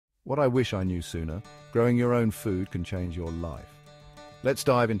What I wish I knew sooner, growing your own food can change your life. Let's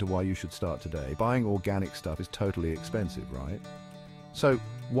dive into why you should start today. Buying organic stuff is totally expensive, right? So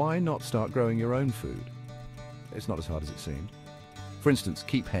why not start growing your own food? It's not as hard as it seems. For instance,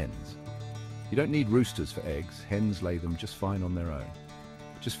 keep hens. You don't need roosters for eggs. Hens lay them just fine on their own.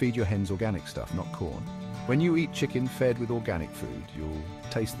 Just feed your hens organic stuff, not corn. When you eat chicken fed with organic food, you'll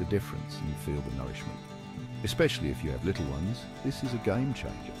taste the difference and feel the nourishment. Especially if you have little ones, this is a game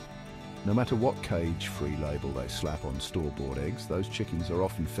changer. No matter what cage-free label they slap on store-bought eggs, those chickens are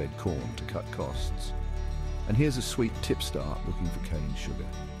often fed corn to cut costs. And here's a sweet tip start looking for cane sugar.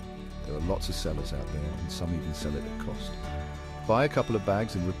 There are lots of sellers out there, and some even sell it at cost. Buy a couple of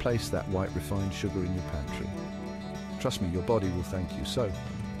bags and replace that white refined sugar in your pantry. Trust me, your body will thank you. So,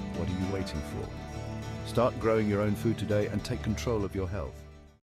 what are you waiting for? Start growing your own food today and take control of your health.